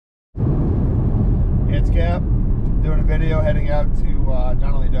Chance Cap, doing a video heading out to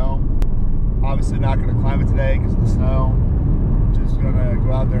Donnelly Dome. Obviously not going to climb it today because of the snow. Just going to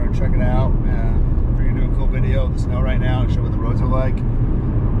go out there and check it out. We're going to do a cool video of the snow right now and show what the roads are like.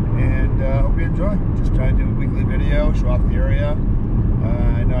 And hope you enjoy. Just trying to do a weekly video, show off the area.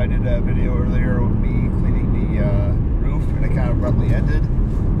 I know I did a video earlier of me cleaning the roof and it kind of abruptly ended.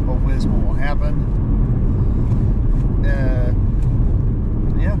 Hopefully this one won't happen.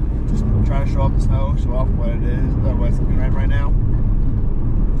 Yeah, just trying to show off the snow, show off what it is, what it's looking like right now.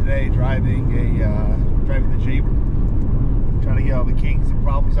 Today, driving the Jeep, trying to get all the kinks and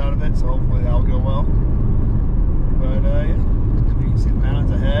problems out of it, so hopefully that'll go well. But yeah, if you can see the mountains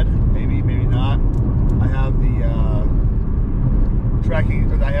ahead, maybe, maybe not. I have the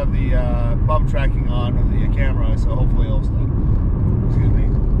bump tracking on the camera, so hopefully it'll stop. Excuse me,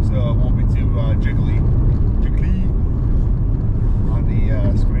 so it won't be too jiggly on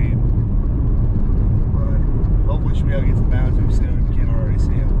the screen. But hopefully should be able to get to the mountains pretty soon if you can't already see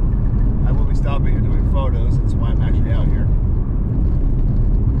them. I will be stopping and doing photos, that's why I'm actually out here.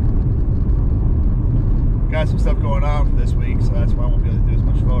 Got some stuff going on this week, so that's why I won't be able to do as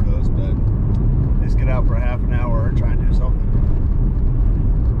much photos, but just get out for a half an hour and try and do something.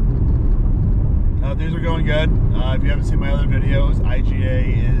 Things are going good. If you haven't seen my other videos,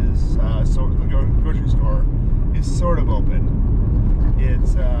 IGA is the grocery store is sort of open.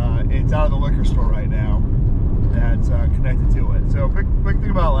 It's out of the liquor store right now that's connected to it. So quick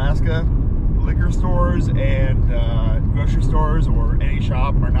thing about Alaska, liquor stores and grocery stores or any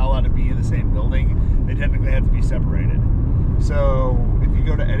shop are not allowed to be in the same building. They technically have to be separated. So if you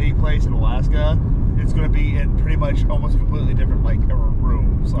go to any place in Alaska, it's going to be in pretty much almost completely different like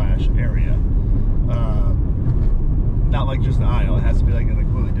room/area. Not like just an aisle, it has to be like in a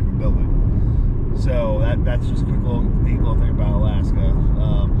completely different building. So that's just a quick neat little thing about Alaska.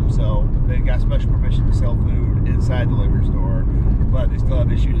 So they got special permission to sell food inside the liquor store, but they still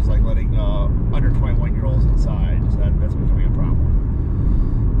have issues like letting under 21-year-olds inside. So that's becoming a problem.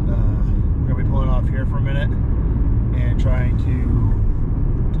 We're gonna be pulling off here for a minute and trying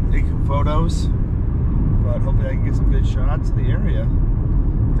to take some photos, but hopefully I can get some good shots of the area.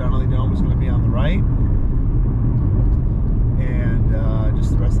 Donnelly Dome is going to be on the right, and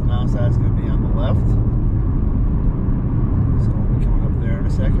just the rest of the mountainside is going to be on the left. So we'll be coming up there in a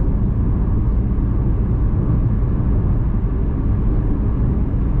second.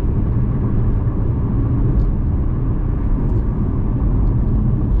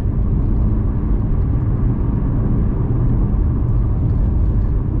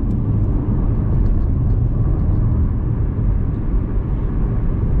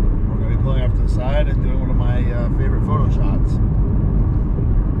 And doing one of my favorite photo shots.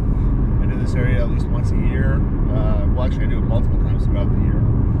 I do this area at least once a year. Well, actually I do it multiple times throughout the year.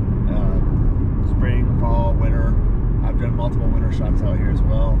 Spring, fall, winter. I've done multiple winter shots out here as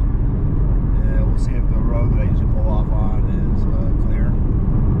well. We'll see if the road that I usually pull off on is clear.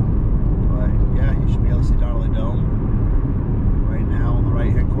 But yeah, you should be able to see Donnelly Dome right now on the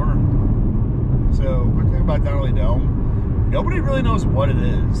right hand corner. So, quick thing about Donnelly Dome, nobody really knows what it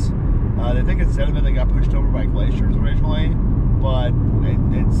is. They think it's sediment that got pushed over by glaciers originally, but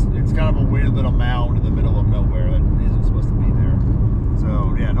it's kind of a weird little mound in the middle of nowhere that isn't supposed to be there.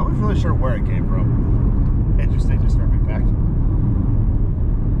 So yeah, nobody's really sure where it came from. Interesting, disturbing fact.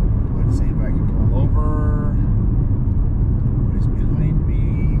 Let's see if I can pull over. Nobody's behind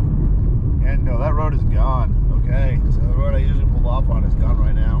me. And no, that road is gone. Okay, so the road I usually pull off on is gone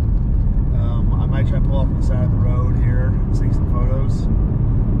right now. I might try to pull off on the side of the road here and take some photos.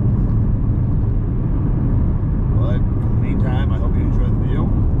 But for the meantime, I hope you enjoy the view.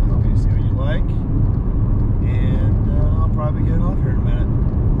 I hope you see what you like. And I'll probably get off here in a minute.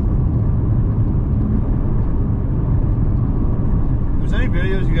 If there's any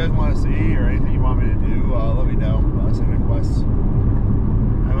videos you guys want to see or anything you want me to do, let me know. Send requests.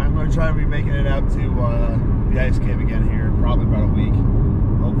 I'm going to try and be making it out to the ice cave again here in probably about a week.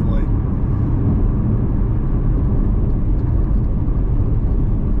 Hopefully.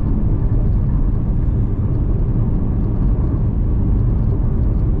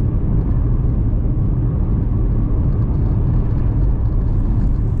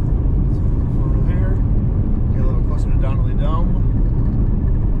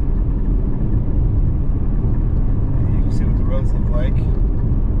 Look like.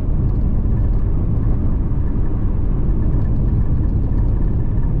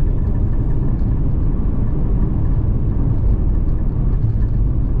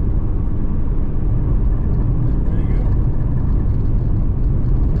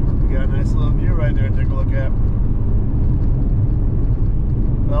 right there to take a look at.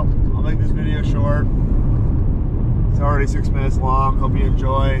 Well, I'll make this video short. already 6 minutes long. Hope you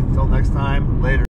enjoy. Until next time, later.